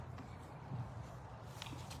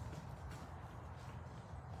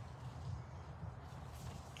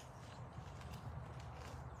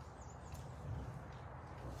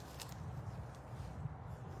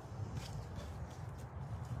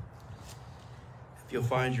If you'll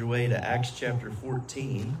find your way to Acts chapter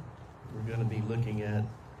 14, we're going to be looking at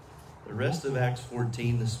the rest of Acts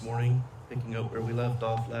 14 this morning, picking up where we left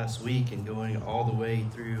off last week and going all the way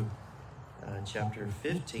through chapter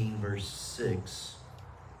 15, verse 6.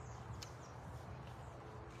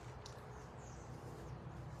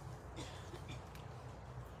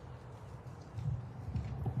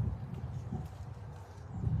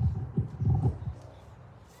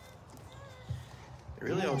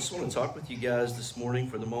 I just want to talk with you guys this morning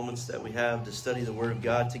for the moments that we have to study the Word of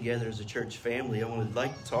God together as a church family. I would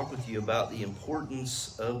like to talk with you about the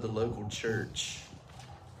importance of the local church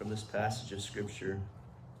from this passage of Scripture.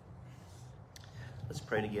 Let's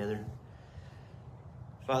pray together.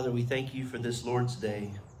 Father, we thank you for this Lord's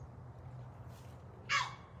Day.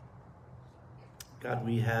 God,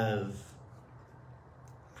 we have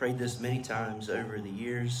prayed this many times over the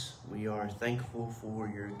years. We are thankful for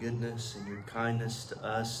your goodness and your kindness to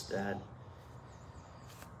us, that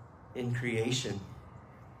in creation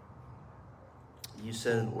you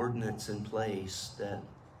set an ordinance in place that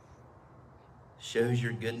shows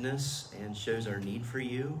your goodness and shows our need for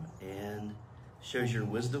you and shows your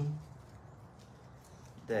wisdom,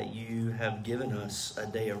 that you have given us a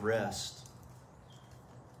day of rest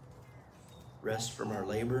from our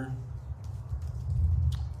labor,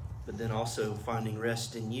 but then also finding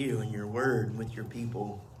rest in you and your word and with your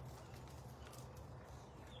people.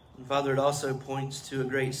 And Father, it also points to a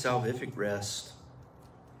great salvific rest,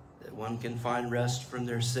 that one can find rest from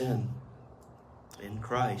their sin in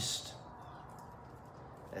Christ,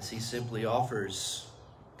 as he simply offers,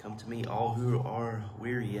 "Come to me, all who are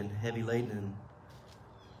weary and heavy laden, and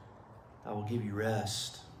I will give you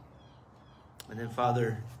rest." And then,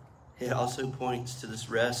 Father, it also points to this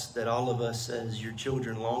rest that all of us as your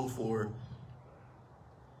children long for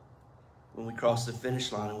when we cross the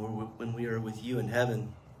finish line and when we are with you in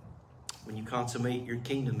heaven, when you consummate your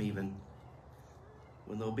kingdom even,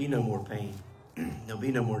 when there'll be no more pain, there'll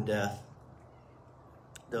be no more death,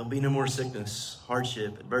 there'll be no more sickness,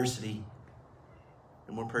 hardship, adversity,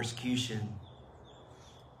 no more persecution,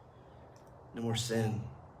 no more sin.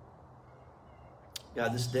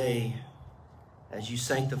 God, this day, as you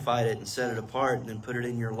sanctified it and set it apart and then put it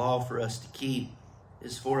in your law for us to keep,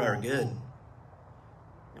 is for our good.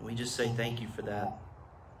 And we just say thank you for that.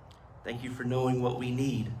 Thank you for knowing what we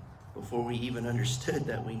need before we even understood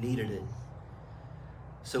that we needed it.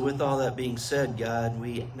 So with all that being said, God,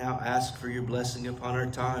 we now ask for your blessing upon our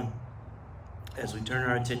time as we turn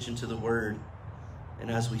our attention to the Word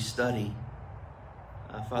and as we study.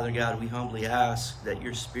 Father God, we humbly ask that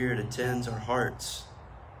your Spirit attends our hearts,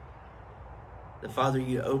 that, Father,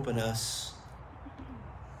 you open us,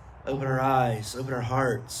 open our eyes, open our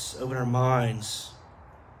hearts, open our minds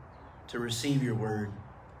to receive your word,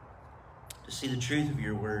 to see the truth of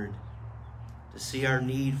your word, to see our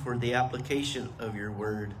need for the application of your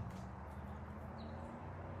word.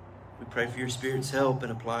 We pray for your Spirit's help in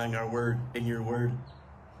applying our word in your word,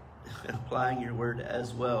 applying your word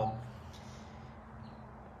as well.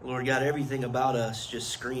 Lord God, everything about us just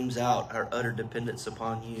screams out our utter dependence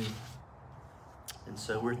upon you. And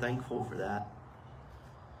so we're thankful for that.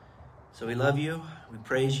 So we love you. We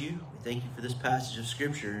praise you. We thank you for this passage of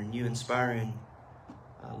Scripture and you inspiring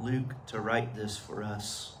Luke to write this for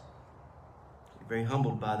us. We're very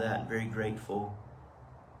humbled by that, very grateful.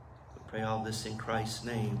 We pray all this in Christ's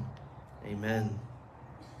name. Amen.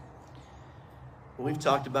 Well, we've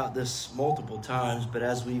talked about this multiple times, but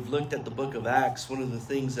as we've looked at the book of Acts, one of the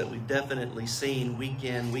things that we've definitely seen week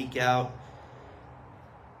in, week out,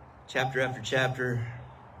 chapter after chapter,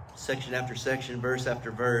 section after section, verse after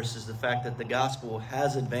verse, is the fact that the gospel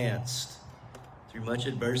has advanced through much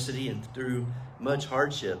adversity and through much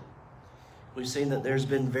hardship. We've seen that there's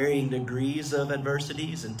been varying degrees of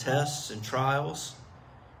adversities and tests and trials.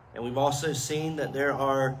 And we've also seen that there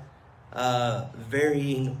are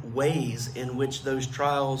varying ways in which those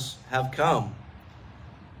trials have come.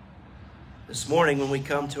 This morning, when we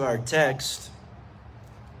come to our text,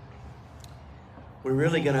 we're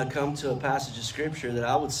really going to come to a passage of Scripture that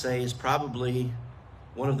I would say is probably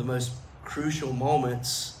one of the most crucial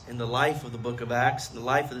moments in the life of the book of Acts, in the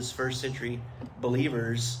life of this first century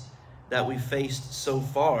believers that we've faced so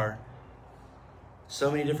far.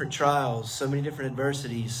 So many different trials, so many different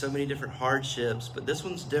adversities, so many different hardships, but this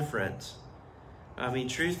one's different. I mean,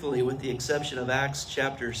 truthfully, with the exception of Acts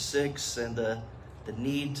chapter 6 and the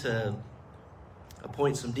need to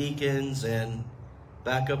appoint some deacons, and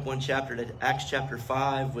back up one chapter to Acts chapter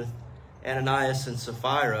 5 with Ananias and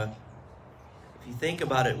Sapphira, if you think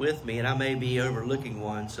about it with me, and I may be overlooking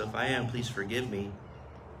one, so if I am, please forgive me.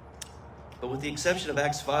 But with the exception of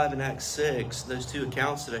Acts 5 and Acts 6, those two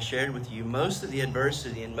accounts that I shared with you, most of the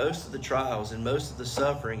adversity and most of the trials and most of the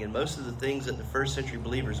suffering and most of the things that the first century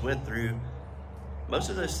believers went through, most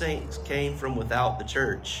of those things came from without the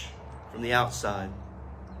church, from the outside.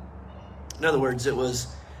 In other words, it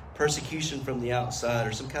was persecution from the outside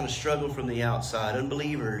or some kind of struggle from the outside,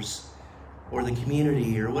 unbelievers or the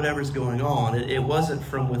community or whatever's going on. It wasn't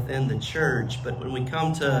from within the church. But when we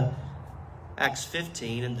come to Acts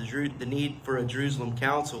 15 and the need for a Jerusalem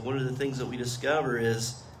council, one of the things that we discover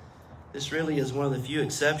is this really is one of the few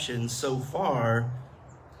exceptions so far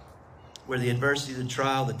where the adversity, the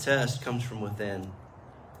trial, the test comes from within.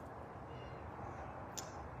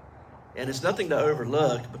 And it's nothing to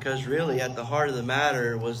overlook, because really at the heart of the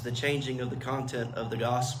matter was the changing of the content of the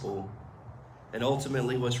gospel. And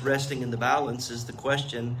ultimately what's resting in the balance is the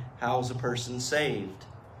question, how is a person saved?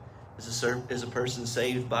 Is a person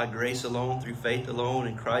saved by grace alone, through faith alone,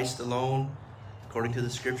 in Christ alone, according to the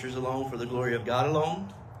scriptures alone, for the glory of God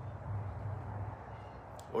alone?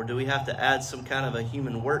 Or do we have to add some kind of a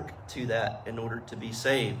human work to that in order to be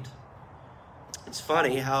saved? It's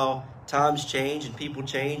funny how times change and people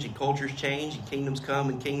change and cultures change and kingdoms come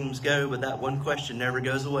and kingdoms go, but that one question never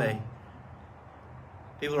goes away.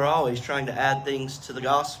 People are always trying to add things to the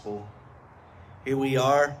gospel. Here we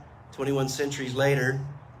are, 21 centuries later,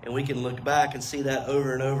 and we can look back and see that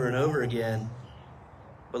over and over and over again.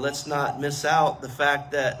 But let's not miss out on the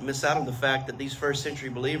fact that these first century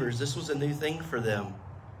believers, this was a new thing for them.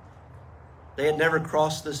 They had never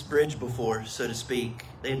crossed this bridge before, so to speak.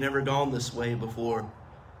 They had never gone this way before.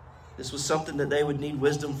 This was something that they would need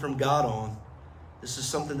wisdom from God on. This is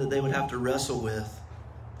something that they would have to wrestle with.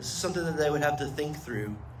 This is something that they would have to think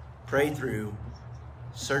through, pray through,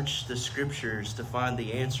 search the scriptures to find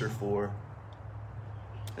the answer for.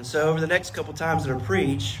 And so over the next couple times that I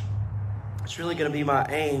preach, it's really going to be my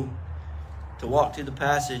aim to walk through the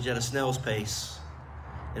passage at a snail's pace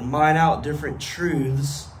and mine out different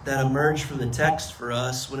truths that emerge from the text for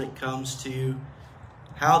us when it comes to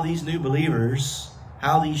how these new believers,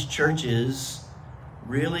 how these churches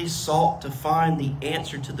really sought to find the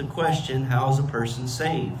answer to the question, how is a person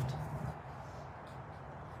saved?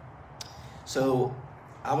 So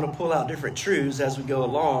I'm going to pull out different truths as we go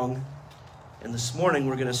along. And this morning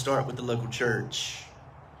we're going to start with the local church.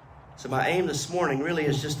 So my aim this morning really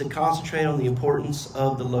is just to concentrate on the importance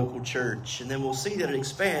of the local church. And then we'll see that it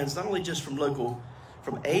expands not only just from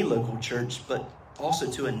a local church, but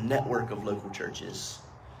also to a network of local churches.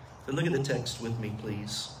 So look at the text with me,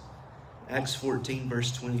 please. Acts 14,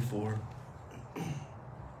 verse 24.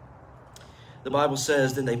 The Bible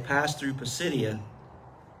says, "Then they passed through Pisidia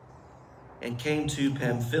and came to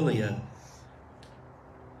Pamphylia."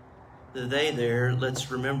 The they there,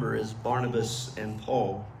 let's remember, is Barnabas and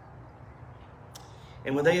Paul.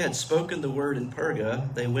 "And when they had spoken the word in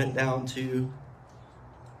Perga, they went down to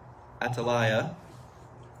Attalia,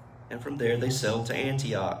 and from there they sailed to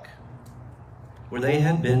Antioch, where they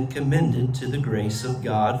had been commended to the grace of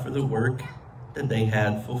God for the work that they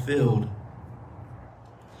had fulfilled.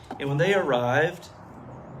 And when they arrived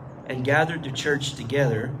and gathered the church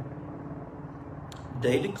together,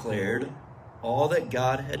 they declared all that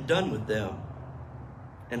God had done with them,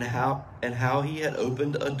 and how he had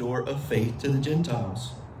opened a door of faith to the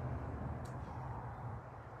Gentiles.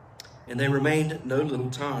 And they remained no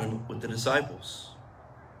little time with the disciples."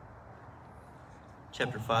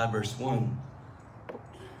 Chapter 5, verse 1.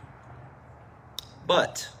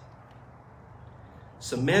 "But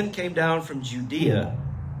some men came down from Judea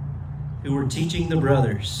who were teaching the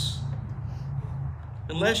brothers,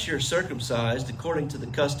 'Unless you're circumcised according to the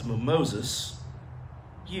custom of Moses,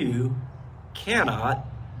 you cannot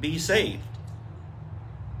be saved.'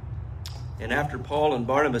 And after Paul and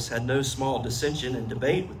Barnabas had no small dissension and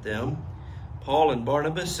debate with them, Paul and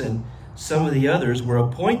Barnabas and some of the others were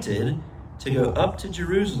appointed to go up to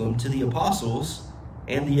Jerusalem to the apostles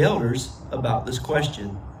and the elders about this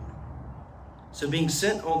question. So being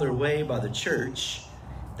sent on their way by the church,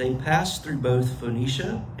 they passed through both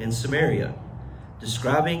Phoenicia and Samaria,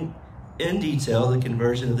 describing in detail the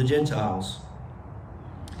conversion of the Gentiles,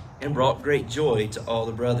 and brought great joy to all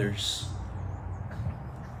the brothers.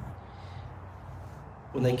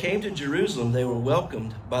 When they came to Jerusalem, they were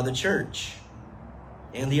welcomed by the church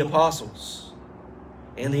and the apostles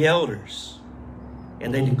and the elders,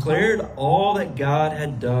 and they declared all that God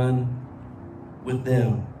had done with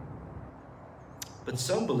them. But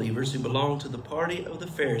some believers who belonged to the party of the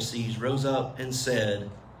Pharisees rose up and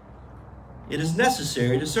said, 'It is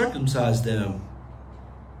necessary to circumcise them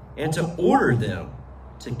and to order them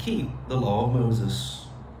to keep the law of Moses.'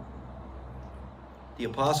 The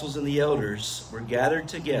apostles and the elders were gathered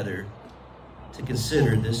together to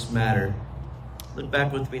consider this matter. Look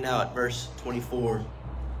back with me now at verse 24.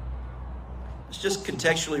 Let's just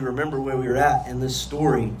contextually remember where we were at in this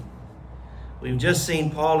story. We've just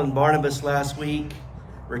seen Paul and Barnabas last week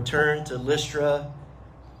return to Lystra,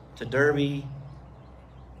 to Derbe,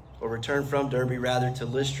 or return from Derbe rather, to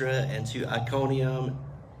Lystra and to Iconium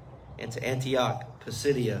and to Antioch,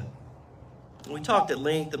 Pisidia. And we talked at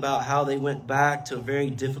length about how they went back to a very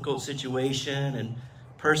difficult situation and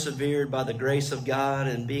persevered by the grace of God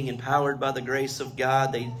and being empowered by the grace of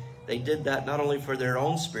God. They did that not only for their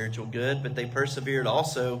own spiritual good, but they persevered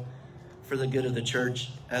also for the good of the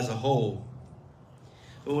church as a whole.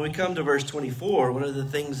 But when we come to verse 24, one of the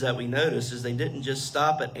things that we notice is they didn't just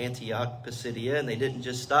stop at Antioch, Pisidia, and they didn't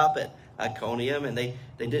just stop at Iconium, and they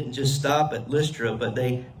didn't just stop at Lystra, but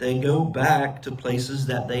they go back to places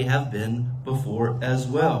that they have been before as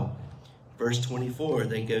well. Verse 24,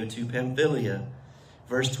 they go to Pamphylia.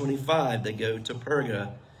 Verse 25, they go to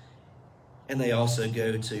Perga, and they also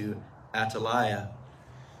go to Attalia.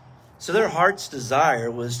 So their heart's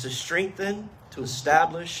desire was to strengthen, to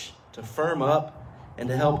establish, to firm up, and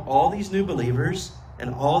to help all these new believers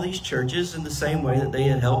and all these churches in the same way that they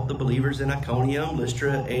had helped the believers in Iconium,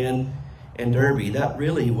 Lystra, and Derbe. That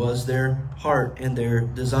really was their heart and their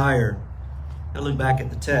desire. Now look back at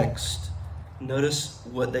the text. Notice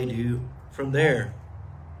what they do from there.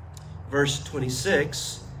 Verse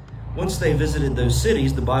 26, once they visited those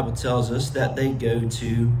cities, the Bible tells us that they go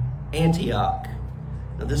to Antioch.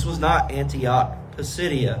 Now this was not Antioch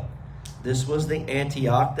Pisidia. This was the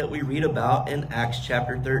Antioch that we read about in Acts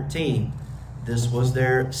chapter 13. This was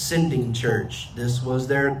their sending church. This was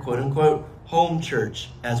their quote-unquote home church,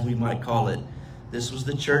 as we might call it. This was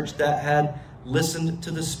the church that had listened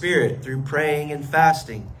to the Spirit through praying and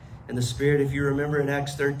fasting. And the Spirit, if you remember in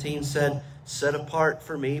Acts 13, said, set apart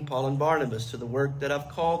for me Paul and Barnabas to the work that I've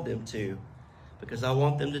called them to, because I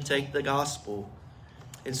want them to take the gospel.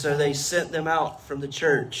 And so they sent them out from the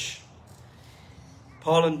church.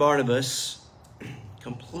 Paul and Barnabas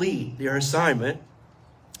complete their assignment,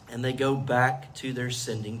 and they go back to their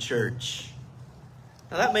sending church.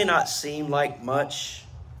 Now that may not seem like much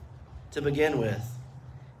to begin with.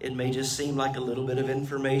 It may just seem like a little bit of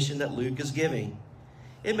information that Luke is giving.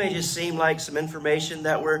 It may just seem like some information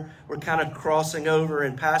that we're kind of crossing over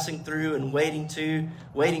and passing through and waiting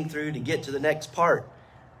through to get to the next part.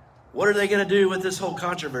 What are they going to do with this whole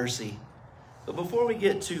controversy? But before we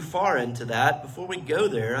get too far into that, before we go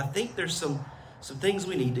there, I think there's some things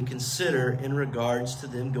we need to consider in regards to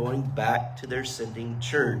them going back to their sending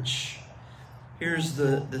church. Here's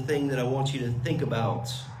the thing that I want you to think about.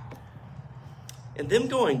 In them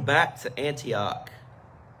going back to Antioch,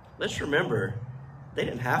 let's remember, they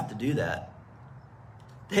didn't have to do that.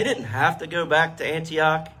 They didn't have to go back to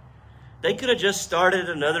Antioch. They could have just started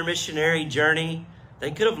another missionary journey.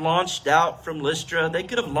 They could have launched out from Lystra. They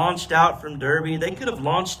could have launched out from Derbe. They could have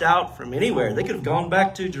launched out from anywhere. They could have gone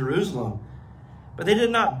back to Jerusalem. But they did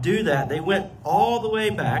not do that. They went all the way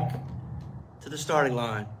back to the starting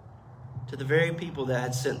line, to the very people that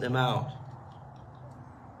had sent them out.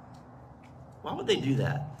 Why would they do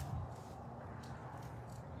that?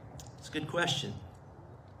 It's a good question.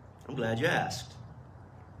 I'm glad you asked.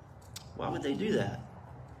 Why would they do that?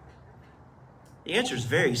 The answer is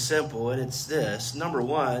very simple, and it's this. Number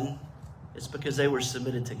one, it's because they were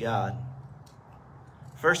submitted to God.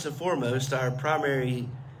 First and foremost, our primary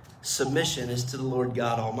submission is to the Lord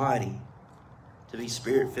God Almighty. To be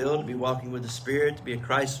Spirit-filled, to be walking with the Spirit, to be a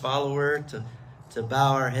Christ follower, to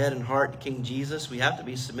bow our head and heart to King Jesus, we have to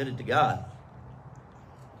be submitted to God.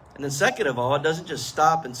 And then second of all, it doesn't just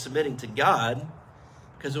stop in submitting to God,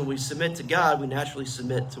 because when we submit to God, we naturally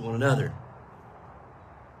submit to one another.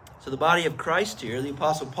 So the body of Christ here, the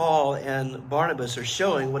Apostle Paul and Barnabas are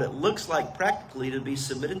showing what it looks like practically to be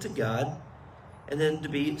submitted to God and then to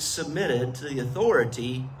be submitted to the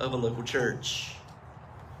authority of a local church.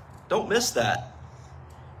 Don't miss that.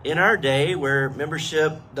 In our day where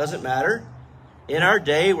membership doesn't matter, in our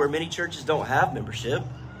day where many churches don't have membership,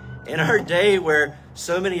 in our day where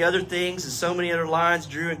so many other things and so many other lines,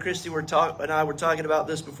 Drew and Christy and I were talking about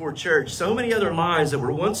this before church, so many other lines that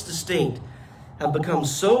were once distinct have become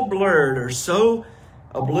so blurred or so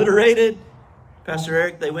obliterated. Pastor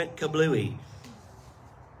Eric, they went kablooey.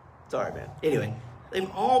 Sorry, man. Anyway, they've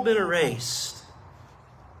all been erased.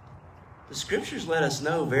 The scriptures let us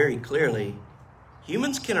know very clearly,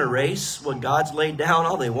 humans can erase what God's laid down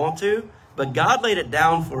all they want to, but God laid it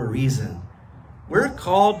down for a reason. We're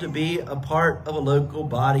called to be a part of a local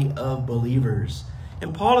body of believers.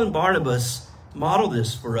 And Paul and Barnabas model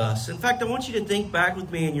this for us. In fact, I want you to think back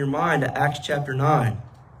with me in your mind to Acts chapter 9.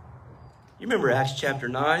 You remember Acts chapter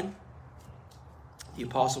 9? The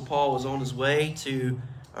Apostle Paul was on his way to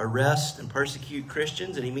arrest and persecute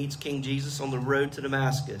Christians, and he meets King Jesus on the road to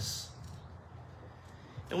Damascus.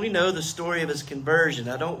 And we know the story of his conversion.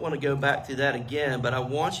 I don't want to go back through that again, but I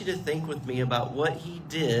want you to think with me about what he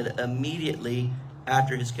did immediately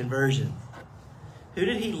after his conversion. Who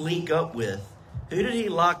did he link up with? Who did he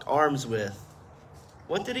lock arms with?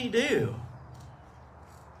 What did he do?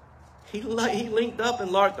 He linked up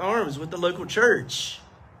and locked arms with the local church.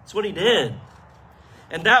 That's what he did.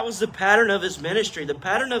 And that was the pattern of his ministry. The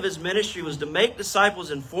pattern of his ministry was to make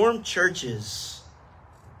disciples and form churches.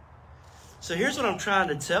 So here's what I'm trying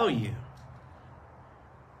to tell you.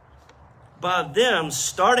 By them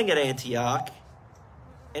starting at Antioch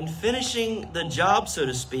and finishing the job, so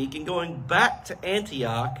to speak, and going back to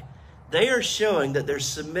Antioch, they are showing that they're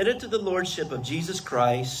submitted to the lordship of Jesus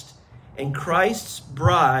Christ and Christ's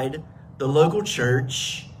bride, the local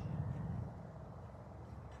church,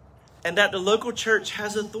 and that the local church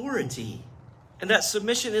has authority, and that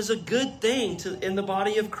submission is a good thing in the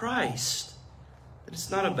body of Christ. That it's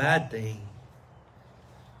not a bad thing.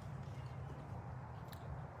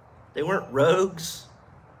 They weren't rogues.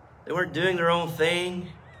 They weren't doing their own thing.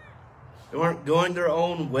 They weren't going their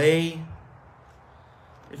own way.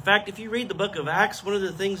 In fact, if you read the book of Acts, one of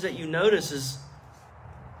the things that you notice is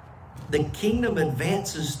the kingdom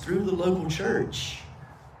advances through the local church.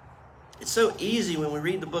 It's so easy when we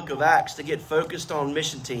read the book of Acts to get focused on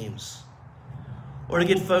mission teams, or to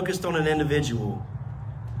get focused on an individual,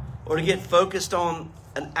 or to get focused on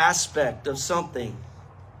an aspect of something,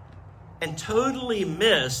 and totally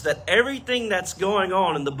miss that everything that's going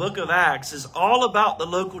on in the book of Acts is all about the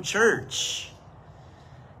local church.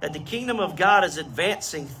 That the kingdom of God is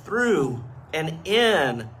advancing through and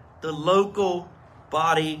in the local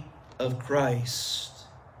body of Christ.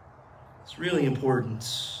 It's really important.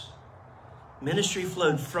 Ministry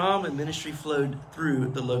flowed from and ministry flowed through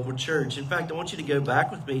the local church. In fact, I want you to go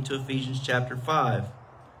back with me to Ephesians chapter 5.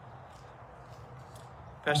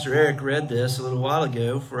 Pastor Eric read this a little while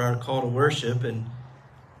ago for our call to worship, and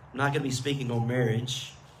I'm not going to be speaking on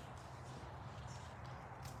marriage.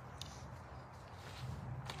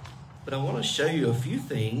 But I want to show you a few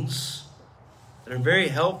things that are very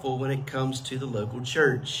helpful when it comes to the local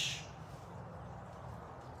church.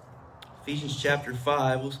 Ephesians chapter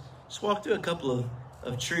 5, we'll just walk through a couple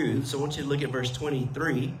of truths. I want you to look at verse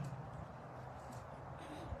 23.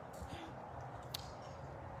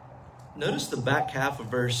 Notice the back half of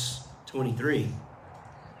verse 23.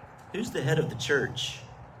 Who's the head of the church?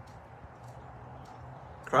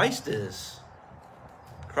 Christ is.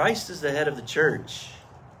 Christ is the head of the church.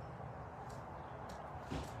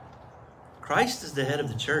 Christ is the head of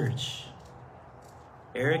the church.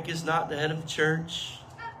 Eric is not the head of the church.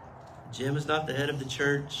 Jim is not the head of the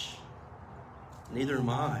church. Neither am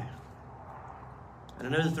I. And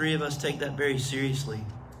I know the three of us take that very seriously.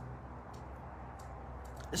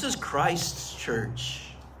 This is Christ's church.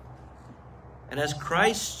 And as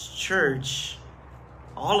Christ's church,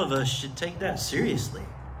 all of us should take that seriously.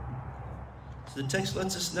 So the text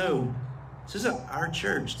lets us know this isn't our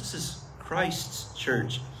church. This is Christ's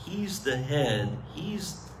church. He's the head.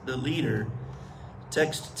 He's the leader.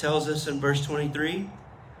 Text tells us in verse 23,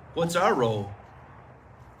 what's our role?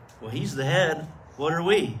 Well, he's the head. What are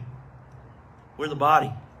we? We're the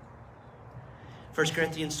body. 1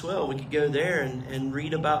 Corinthians 12, we could go there and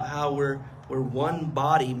read about how we're one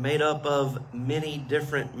body made up of many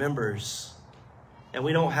different members. And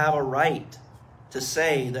we don't have a right to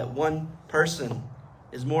say that one person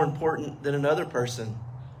is more important than another person,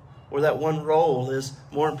 or that one role is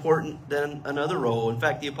more important than another role. In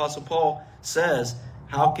fact, the Apostle Paul says,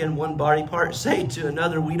 how can one body part say to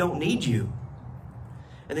another, we don't need you?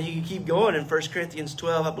 And then you can keep going in 1 Corinthians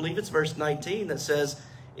 12, I believe it's verse 19, that says,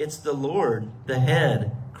 it's the Lord, the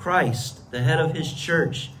head, Christ, the head of his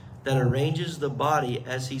church, that arranges the body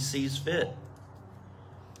as he sees fit.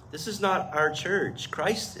 This is not our church.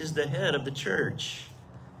 Christ is the head of the church.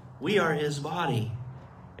 We are his body,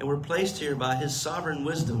 and we're placed here by his sovereign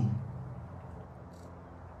wisdom.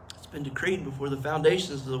 It's been decreed before the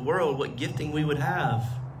foundations of the world what gifting we would have,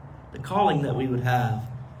 the calling that we would have,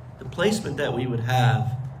 the placement that we would have,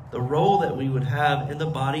 the role that we would have in the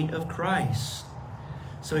body of Christ.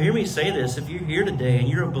 So hear me say this. If you're here today and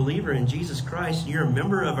you're a believer in Jesus Christ and you're a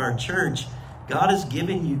member of our church, God has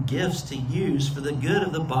given you gifts to use for the good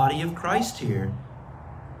of the body of Christ here.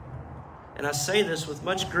 And I say this with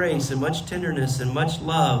much grace and much tenderness and much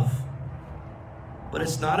love. But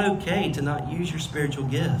it's not okay to not use your spiritual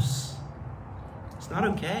gifts. It's not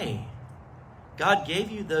okay. God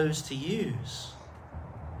gave you those to use.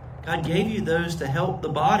 God gave you those to help the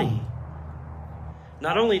body.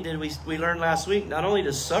 Not only did we learn last week, not only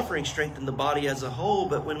does suffering strengthen the body as a whole,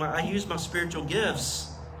 but when I use my spiritual gifts,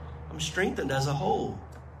 I'm strengthened as a whole.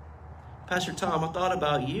 Pastor Tom, I thought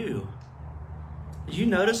about you. Did you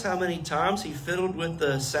notice how many times he fiddled with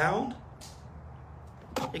the sound?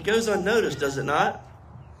 It goes unnoticed, does it not?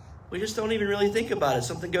 We just don't even really think about it.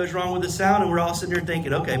 Something goes wrong with the sound and we're all sitting there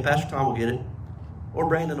thinking, okay, Pastor Tom will get it. Or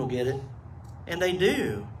Brandon will get it. And they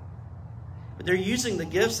do. But they're using the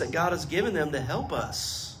gifts that God has given them to help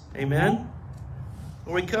us. Amen?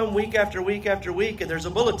 Or we come week after week after week and there's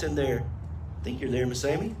a bulletin there. I think you're there, Miss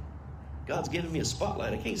Amy. God's giving me a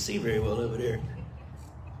spotlight. I can't see very well over there.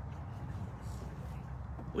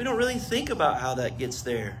 We don't really think about how that gets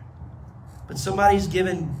there. But somebody's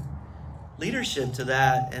given leadership to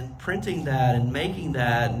that and printing that and making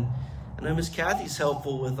that. And I know Miss Kathy's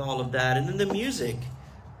helpful with all of that. And then the music.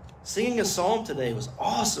 Singing a psalm today was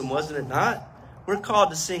awesome, wasn't it not? We're called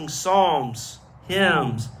to sing psalms,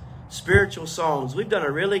 hymns, spiritual songs. We've done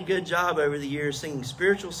a really good job over the years singing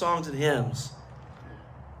spiritual songs and hymns.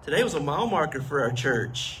 Today was a mile marker for our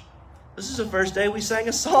church. This is the first day we sang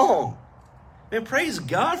a song. Man, praise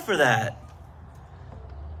God for that.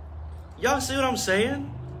 Y'all see what I'm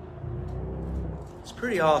saying? It's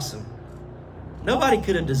pretty awesome. Nobody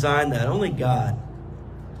could have designed that, only God.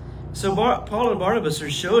 So Paul and Barnabas are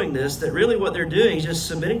showing this, that really what they're doing is just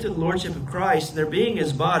submitting to the lordship of Christ, and they're being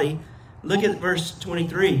his body. Look at verse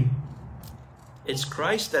 23. It's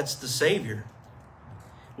Christ that's the Savior.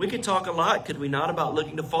 We could talk a lot, could we not, about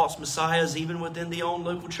looking to false messiahs even within the own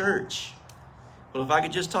local church. Well, if I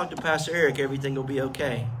could just talk to Pastor Eric, everything will be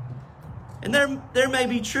okay. And there may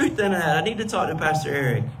be truth in that. I need to talk to Pastor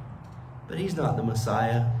Eric. But he's not the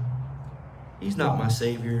Messiah. He's not my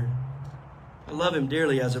Savior. I love him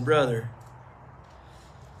dearly as a brother.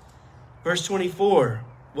 Verse 24.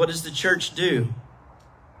 What does the church do?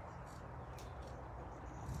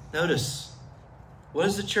 Notice. What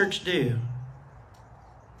does the church do?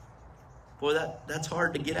 Boy, that's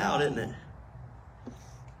hard to get out, isn't it?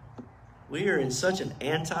 We are in such an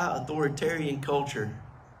anti-authoritarian culture.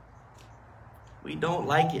 We don't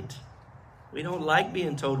like it. We don't like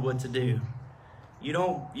being told what to do. You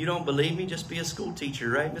don't believe me? Just be a school teacher,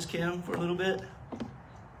 right, Miss Kim, for a little bit?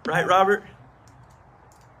 Right, Robert?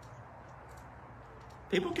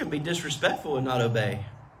 People can be disrespectful and not obey.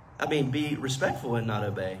 Be respectful and not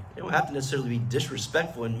obey. They don't have to necessarily be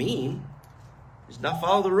disrespectful and mean. Just not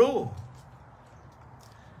follow the rule.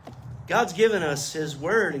 God's given us his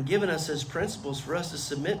word and given us his principles for us to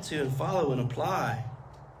submit to and follow and apply.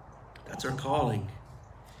 That's our calling.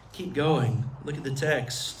 Keep going. Look at the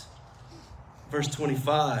text. Verse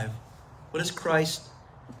 25. What does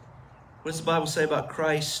the Bible say about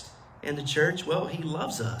Christ and the church? Well, he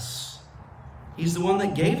loves us. He's the one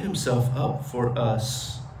that gave himself up for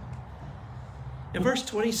us. In verse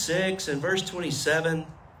 26 and verse 27,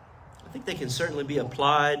 I think they can certainly be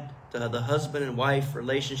applied to the husband and wife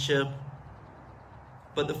relationship.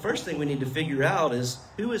 But the first thing we need to figure out is,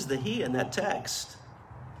 who is the he in that text?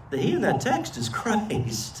 The he in that text is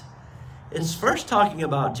Christ. It's first talking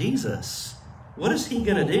about Jesus. What is he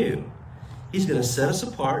going to do? He's going to set us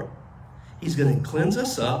apart. He's going to cleanse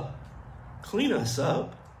us up, clean us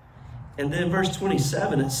up. And then verse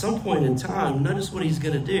 27, at some point in time, notice what he's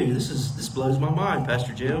going to do. This blows my mind,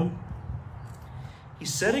 Pastor Jim.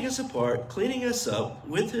 He's setting us apart, cleaning us up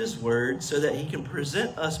with his word so that he can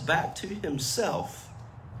present us back to himself,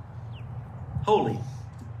 holy,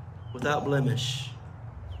 without blemish.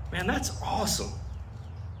 Man, that's awesome.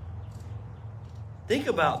 Think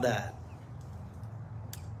about that.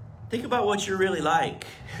 Think about what you're really like.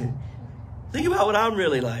 Think about what I'm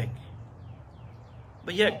really like.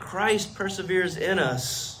 But yet Christ perseveres in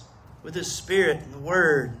us with his Spirit and the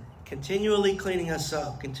word, continually cleaning us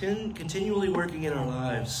up, continually working in our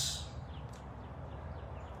lives.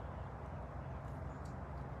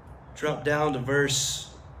 Drop down to verse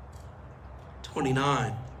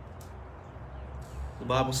 29. The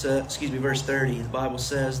Bible says, verse 30. The Bible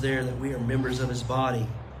says there that we are members of his body.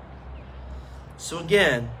 So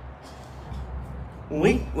again,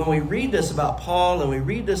 when we read this about Paul and we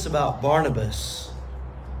read this about Barnabas,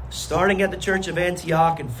 starting at the church of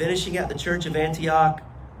Antioch and finishing at the church of Antioch,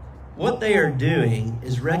 what they are doing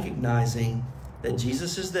is recognizing that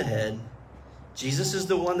Jesus is the head. Jesus is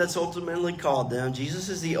the one that's ultimately called them. Jesus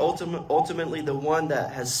is ultimately the one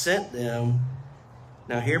that has sent them.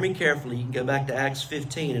 Now hear me carefully. You can go back to Acts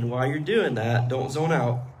 15, and while you're doing that, don't zone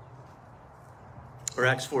out. Or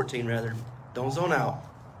Acts 14, rather. Don't zone out.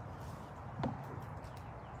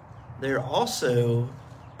 They're also,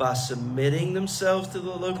 by submitting themselves to the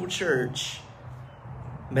local church,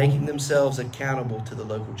 making themselves accountable to the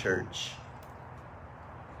local church.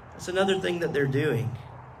 That's another thing that they're doing.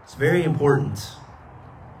 It's very important.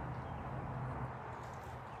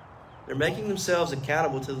 They're making themselves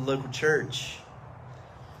accountable to the local church.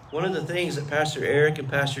 One of the things that Pastor Eric and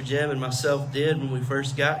Pastor Jim and myself did when we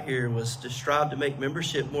first got here was to strive to make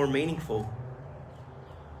membership more meaningful.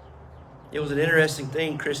 It was an interesting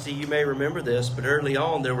thing, Christy, you may remember this, but early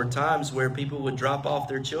on there were times where people would drop off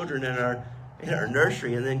their children in our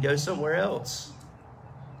nursery and then go somewhere else.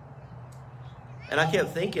 And I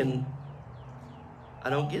kept thinking, I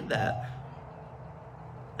don't get that.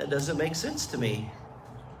 That doesn't make sense to me.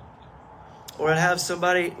 Or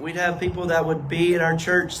we'd have people that would be at our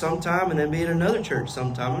church sometime and then be at another church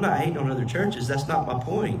sometime. I'm not hating on other churches. That's not my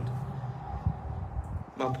point.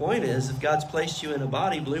 My point is, if God's placed you in a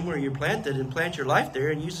body, bloom where you're planted and plant your life there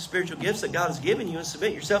and use the spiritual gifts that God has given you and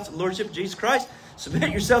submit yourself to the Lordship of Jesus Christ,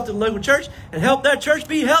 submit yourself to the local church and help that church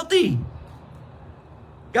be healthy.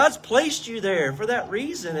 God's placed you there for that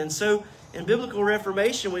reason. And so in Biblical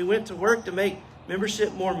Reformation, we went to work to make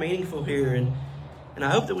membership more meaningful here. And I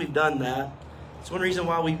hope that we've done that. It's one reason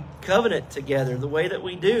why we covenant together the way that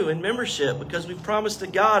we do in membership, because we've promised to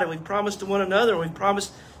God and we've promised to one another, and we've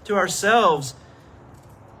promised to ourselves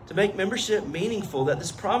to make membership meaningful, that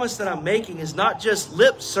this promise that I'm making is not just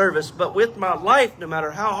lip service, but with my life, no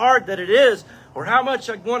matter how hard that it is, or how much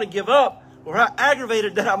I want to give up, or how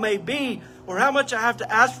aggravated that I may be, or how much I have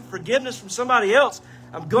to ask for forgiveness from somebody else.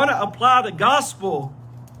 I'm going to apply the gospel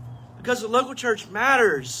because the local church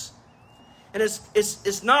matters. And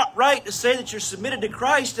it's not right to say that you're submitted to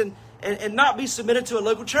Christ and not be submitted to a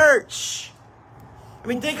local church. I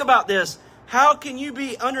mean, think about this. How can you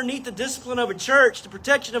be underneath the discipline of a church, the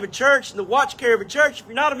protection of a church, and the watch care of a church if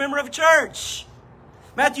you're not a member of a church?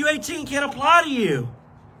 Matthew 18 can't apply to you.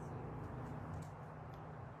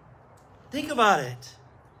 Think about it.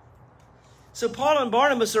 So Paul and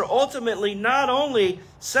Barnabas are ultimately not only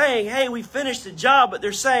saying, hey, we finished the job, but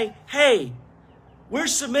they're saying, hey, we're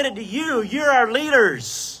submitted to you. You're our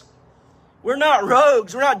leaders. We're not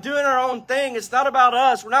rogues. We're not doing our own thing. It's not about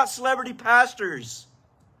us. We're not celebrity pastors.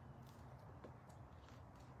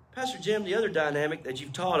 Pastor Jim, the other dynamic that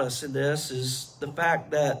you've taught us in this is the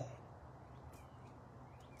fact that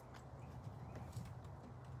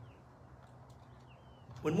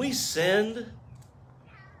when we send,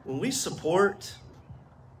 when we support,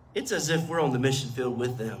 it's as if we're on the mission field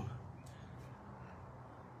with them.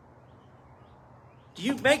 Do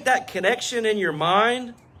you make that connection in your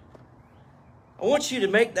mind? I want you to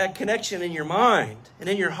make that connection in your mind and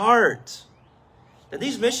in your heart. That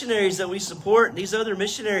these missionaries that we support and these other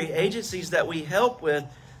missionary agencies that we help with,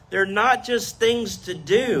 they're not just things to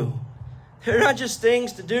do. They're not just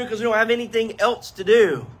things to do because we don't have anything else to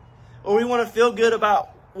do, or we want to feel good about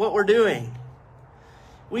what we're doing.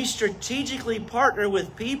 We strategically partner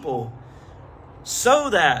with people so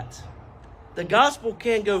that the gospel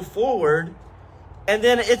can go forward, and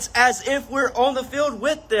then it's as if we're on the field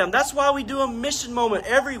with them. That's why we do a mission moment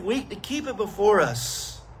every week, to keep it before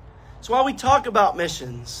us. That's why we talk about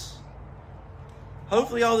missions.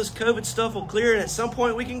 Hopefully all this COVID stuff will clear, and at some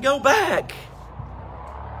point we can go back.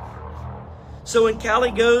 So when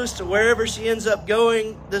Callie goes to wherever she ends up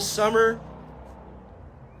going this summer,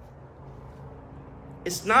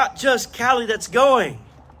 it's not just Callie that's going.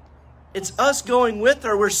 It's us going with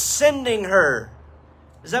her. We're sending her.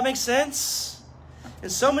 Does that make sense?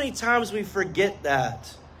 And so many times we forget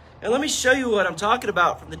that. And let me show you what I'm talking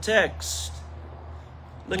about from the text.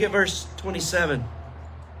 Look at verse 27.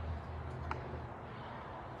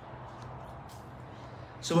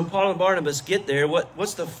 So when Paul and Barnabas get there,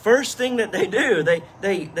 what's the first thing that they do?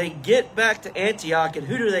 They get back to Antioch, and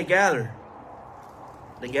who do they gather?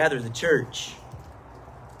 They gather the church.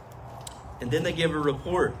 And then they give a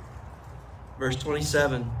report. Verse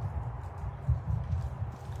 27.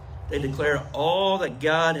 They declare all that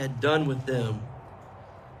God had done with them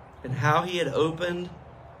and how he had opened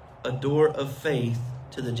a door of faith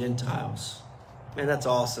to the Gentiles. Man, that's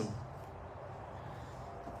awesome.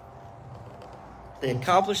 They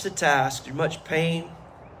accomplished the task through much pain,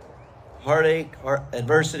 heartache,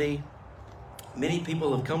 adversity. Many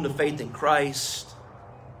people have come to faith in Christ,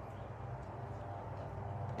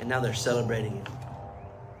 and now they're celebrating it.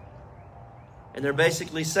 And they're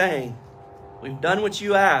basically saying, we've done what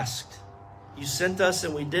you asked. You sent us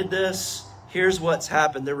and we did this. Here's what's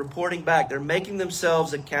happened. They're reporting back. They're making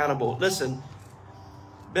themselves accountable. Listen,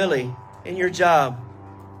 Billy, in your job,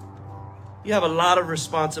 you have a lot of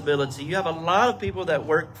responsibility. You have a lot of people that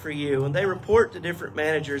work for you, and they report to different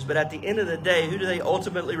managers. But at the end of the day, who do they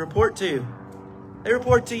ultimately report to? They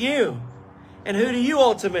report to you. And who do you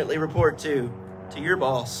ultimately report to? To your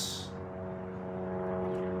boss.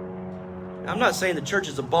 I'm not saying the church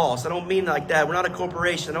is a boss. I don't mean like that. We're not a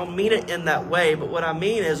corporation. I don't mean it in that way. But what I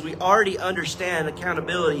mean is we already understand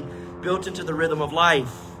accountability built into the rhythm of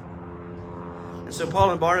life. And so Paul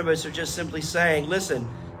and Barnabas are just simply saying, listen,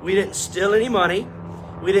 we didn't steal any money.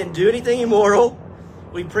 We didn't do anything immoral.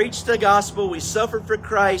 We preached the gospel. We suffered for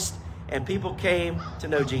Christ. And people came to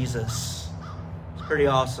know Jesus. It's pretty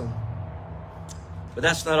awesome. But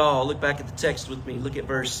that's not all. Look back at the text with me. Look at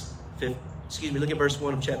verse 1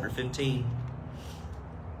 of chapter 15.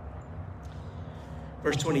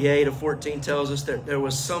 Verse 28 of 14 tells us that there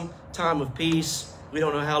was some time of peace. We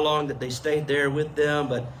don't know how long that they stayed there with them,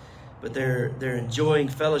 but they're enjoying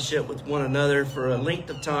fellowship with one another for a length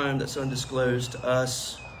of time that's undisclosed to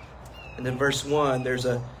us. And then verse 1, there's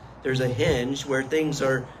a hinge where things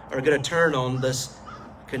are going to turn on this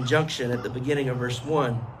conjunction at the beginning of verse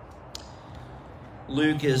 1.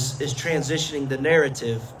 Luke is transitioning the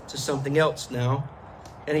narrative to something else now.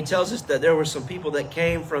 And he tells us that there were some people that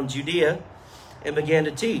came from Judea and began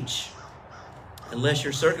to teach. Unless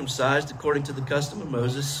you're circumcised according to the custom of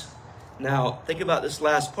Moses. Now, think about this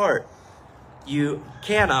last part. You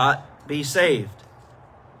cannot be saved.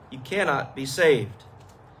 You cannot be saved.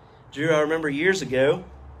 Drew, I remember years ago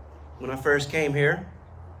when I first came here,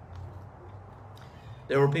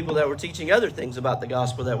 there were people that were teaching other things about the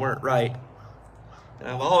gospel that weren't right. And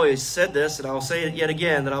I've always said this, and I'll say it yet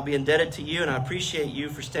again, that I'll be indebted to you, and I appreciate you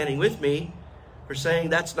for standing with me for saying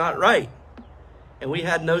that's not right. And we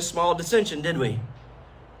had no small dissension, did we?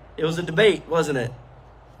 It was a debate, wasn't it?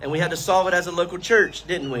 And we had to solve it as a local church,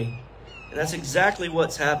 didn't we? And that's exactly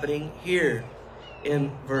what's happening here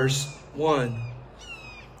in verse 1.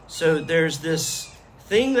 So there's this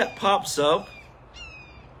thing that pops up.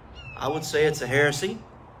 I would say it's a heresy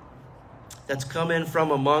that's come in from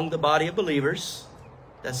among the body of believers,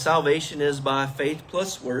 that salvation is by faith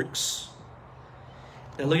plus works.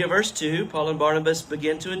 Now look at verse 2. Paul and Barnabas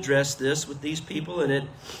begin to address this with these people, and it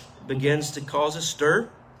begins to cause a stir,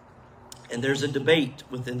 and there's a debate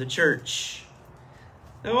within the church.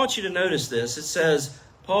 Now I want you to notice this. It says,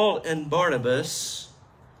 Paul and Barnabas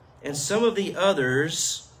and some of the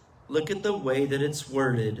others, look at the way that it's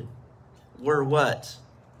worded, were what?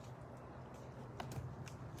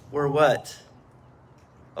 Were what?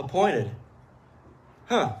 Appointed.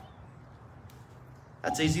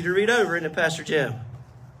 That's easy to read over, isn't it, Pastor Jim?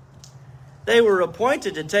 They were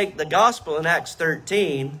appointed to take the gospel in Acts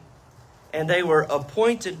 13, and they were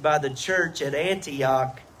appointed by the church at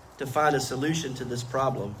Antioch to find a solution to this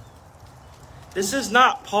problem. This is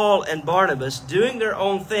not Paul and Barnabas doing their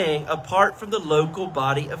own thing apart from the local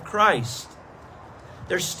body of Christ.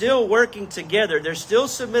 They're still working together. They're still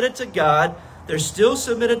submitted to God. They're still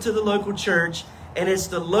submitted to the local church. And it's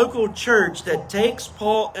the local church that takes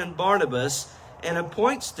Paul and Barnabas and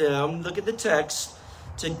appoints them, look at the text,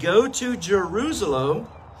 to go to Jerusalem,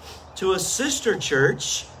 to a sister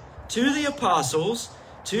church, to the apostles,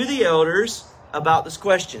 to the elders about this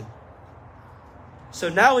question. So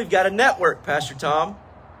now we've got a network, Pastor Tom.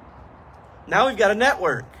 Now we've got a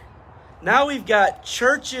network. Now we've got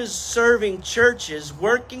churches serving churches,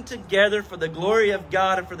 working together for the glory of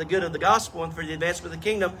God and for the good of the gospel and for the advancement of the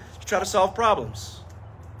kingdom to try to solve problems.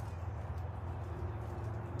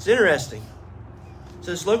 It's interesting.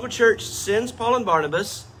 So this local church sends Paul and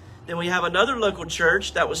Barnabas. Then we have another local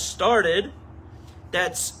church that was started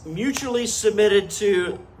that's mutually submitted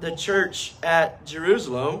to the church at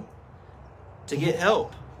Jerusalem to get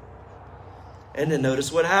help. And then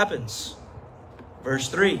notice what happens. Verse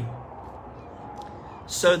 3.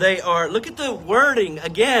 So they are, look at the wording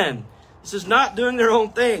again. This is not doing their own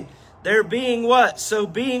thing. They're being what? So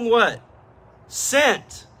being what?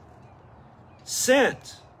 Sent.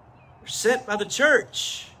 Sent. They're sent by the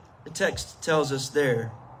church. The text tells us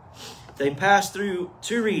there. They passed through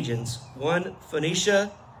two regions, one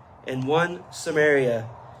Phoenicia and one Samaria.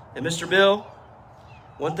 And Mr. Bill,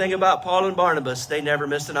 one thing about Paul and Barnabas, they never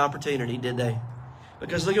missed an opportunity, did they?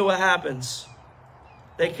 Because look at what happens.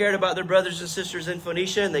 They cared about their brothers and sisters in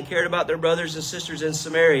Phoenicia, and they cared about their brothers and sisters in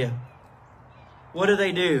Samaria. What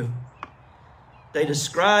do? They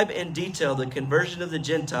describe in detail the conversion of the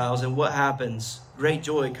Gentiles, and what happens? Great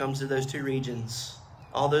joy comes to those two regions.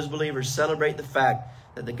 All those believers celebrate the fact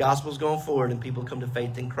that the gospel's going forward and people come to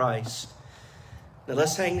faith in Christ. Now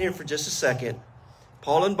let's hang here for just a second.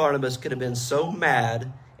 Paul and Barnabas could have been so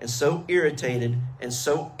mad and so irritated and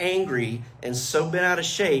so angry and so bent out of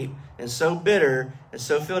shape and so bitter and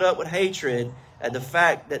so filled up with hatred at the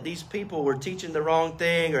fact that these people were teaching the wrong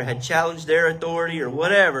thing or had challenged their authority or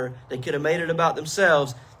whatever. They could have made it about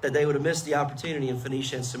themselves, that they would have missed the opportunity in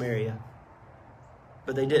Phoenicia and Samaria.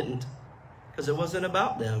 But they didn't, because it wasn't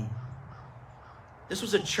about them. This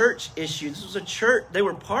was a church issue. This was a church. They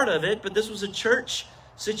were part of it, but this was a church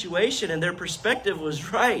situation, and their perspective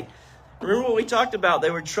was right. Remember what we talked about? They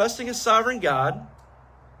were trusting a sovereign God,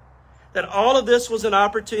 that all of this was an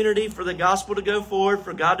opportunity for the gospel to go forward,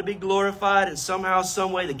 for God to be glorified, and somehow,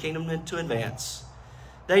 some way, the kingdom to advance.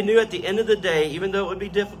 They knew at the end of the day, even though it would be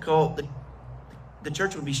difficult, the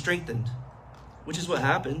church would be strengthened, which is what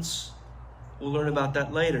happens. We'll learn about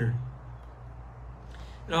that later.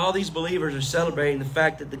 And all these believers are celebrating the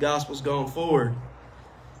fact that the gospel's gone forward.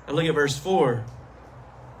 And look at verse 4.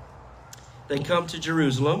 They come to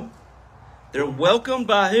Jerusalem. They're welcomed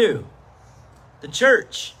by who? The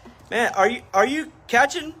church. Man, are you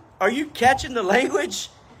catching the language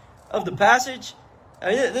of the passage?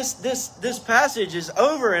 I mean, this passage is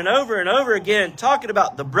over and over and over again talking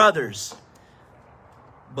about the brothers,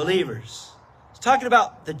 believers. It's talking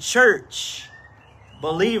about the church,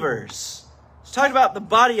 believers. It's talking about the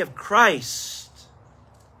body of Christ.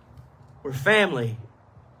 We're family.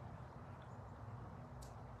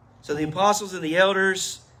 So the apostles and the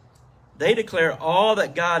elders, they declare all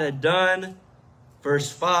that God had done. Verse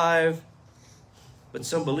 5, but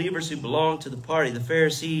some believers who belong to the party, the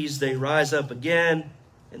Pharisees, they rise up again,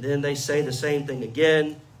 and then they say the same thing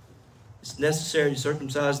again. It's necessary to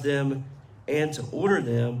circumcise them and to order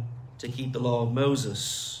them to keep the law of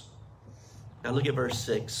Moses. Now look at verse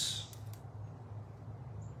 6.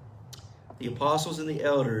 The apostles and the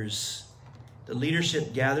elders, the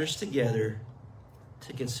leadership gathers together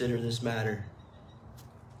to consider this matter.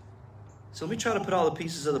 So let me try to put all the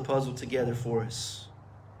pieces of the puzzle together for us.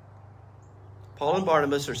 Paul and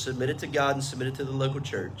Barnabas are submitted to God and submitted to the local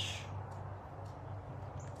church.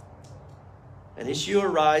 An issue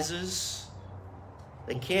arises.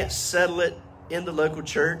 They can't settle it in the local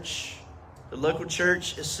church. The local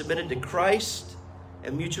church is submitted to Christ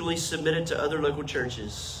and mutually submitted to other local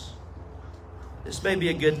churches. This may be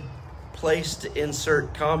a good place to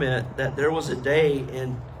insert comment that there was a day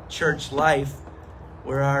in church life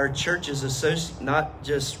where our churches not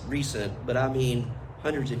just recent, but I mean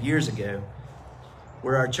hundreds of years ago,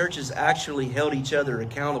 where our churches actually held each other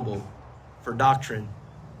accountable for doctrine,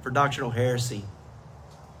 for doctrinal heresy.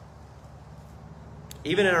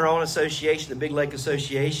 Even in our own association, the Big Lake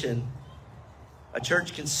Association, a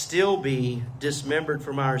church can still be dismembered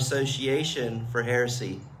from our association for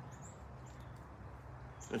heresy.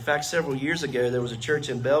 In fact, several years ago, there was a church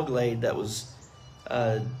in Belglade that was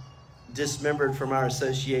dismembered from our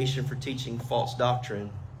association for teaching false doctrine.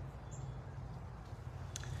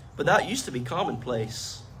 But that used to be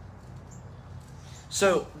commonplace.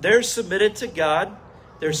 So they're submitted to God.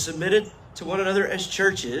 They're submitted to one another as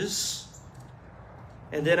churches.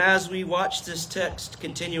 And then as we watch this text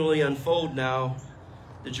continually unfold now,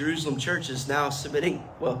 the Jerusalem church is now submitting.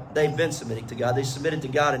 Well, they've been submitting to God. They submitted to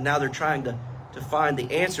God, and now they're trying to find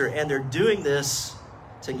the answer. And they're doing this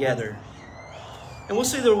together. And we'll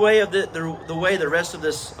see the way the rest of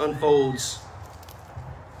this unfolds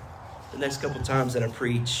the next couple times that I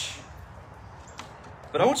preach.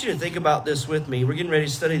 But I want you to think about this with me. We're getting ready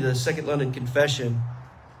to study the Second London Confession.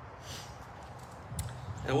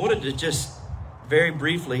 And I wanted to just very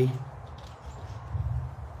briefly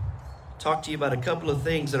talk to you about a couple of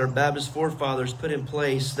things that our Baptist forefathers put in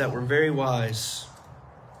place that were very wise.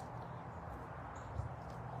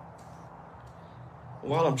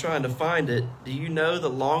 While I'm trying to find it, do you know the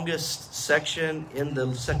longest section in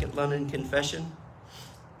the Second London Confession?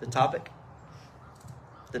 The topic?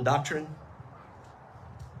 The doctrine?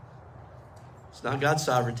 It's not God's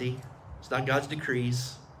sovereignty. It's not God's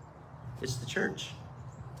decrees. It's the church.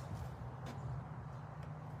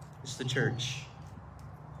 It's the church.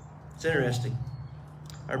 It's interesting.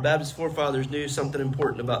 Our Baptist forefathers knew something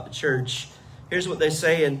important about the church. Here's what they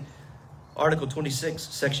say in Article 26,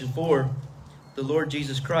 Section 4. The Lord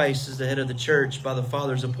Jesus Christ is the head of the church by the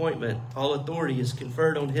Father's appointment. All authority is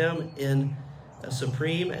conferred on him in a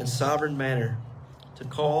supreme and sovereign manner to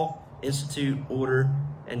call, institute, order,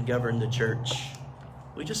 and govern the church.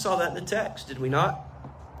 We just saw that in the text, did we not?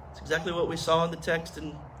 It's exactly what we saw in the text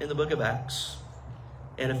in the book of Acts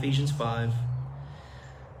and Ephesians 5.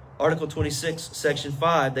 Article 26, Section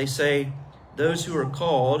 5, they say, those who are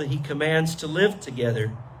called, he commands to live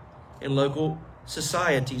together in local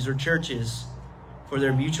societies or churches for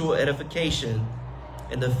their mutual edification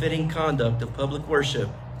and the fitting conduct of public worship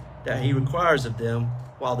that he requires of them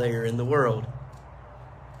while they are in the world.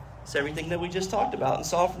 It's everything that we just talked about and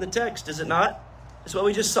saw from the text, is it not? It's what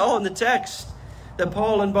we just saw in the text, that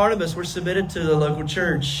Paul and Barnabas were submitted to the local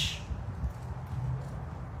church.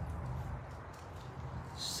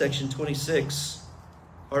 Section 26,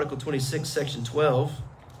 Article 26, Section 12,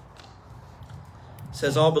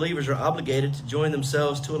 says all believers are obligated to join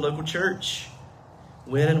themselves to a local church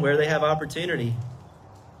when and where they have opportunity.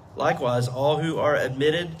 Likewise, all who are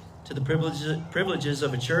admitted to the privileges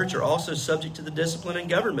of a church are also subject to the discipline and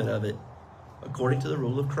government of it, according to the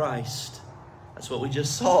rule of Christ. That's what we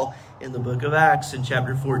just saw in the book of Acts in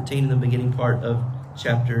chapter 14 and the beginning part of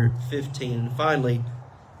chapter 15. And finally,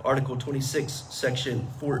 Article 26, section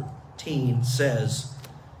 14 says,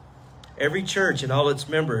 every church and all its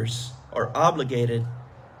members are obligated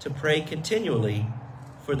to pray continually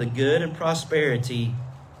for the good and prosperity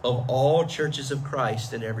of all churches of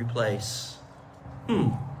Christ in every place. Let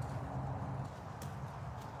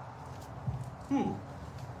me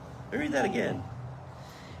read that again.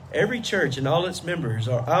 Every church and all its members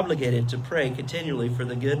are obligated to pray continually for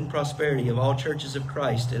the good and prosperity of all churches of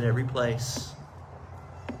Christ in every place.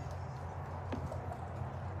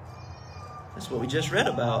 That's what we just read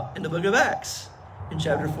about in the book of Acts, in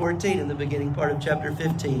chapter 14, in the beginning part of chapter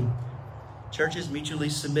 15. Churches mutually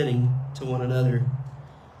submitting to one another.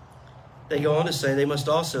 They go on to say they must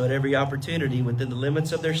also, at every opportunity, within the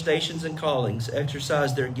limits of their stations and callings,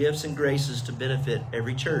 exercise their gifts and graces to benefit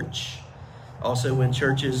every church. Also, when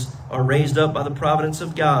churches are raised up by the providence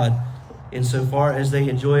of God, insofar as they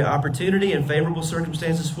enjoy opportunity and favorable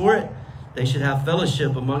circumstances for it, they should have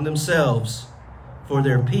fellowship among themselves for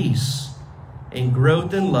their peace and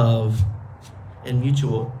growth in love and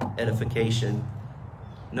mutual edification.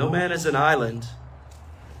 No man is an island.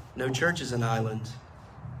 No church is an island.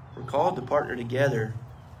 We're called to partner together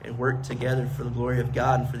and work together for the glory of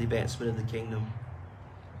God and for the advancement of the kingdom.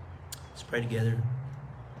 Let's pray together.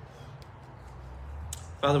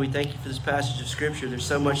 Father, we thank you for this passage of Scripture. There's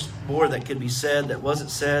so much more that could be said that wasn't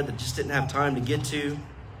said, that just didn't have time to get to.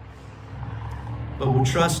 But we'll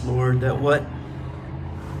trust, Lord, that what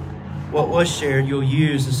was shared you'll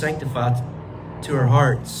use to sanctify to our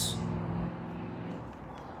hearts.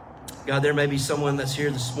 God, there may be someone that's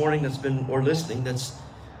here this morning or listening that's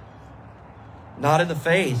not in the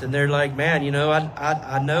faith, and they're like, man,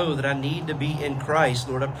 I know that I need to be in Christ.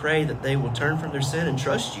 Lord, I pray that they will turn from their sin and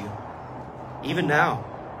trust you, even now.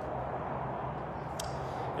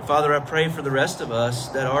 And Father, I pray for the rest of us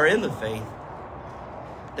that are in the faith,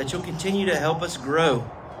 that you'll continue to help us grow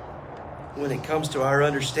when it comes to our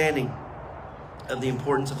understanding of the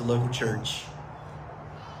importance of the local church.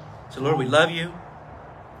 So Lord, we love you.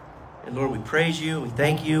 And Lord, we praise you. We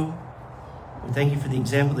thank you. We thank you for the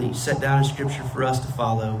example that you set down in Scripture for us to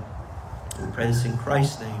follow. And we pray this in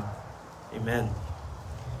Christ's name. Amen.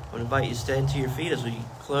 I want to invite you to stand to your feet as we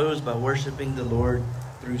close by worshiping the Lord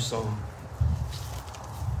through song.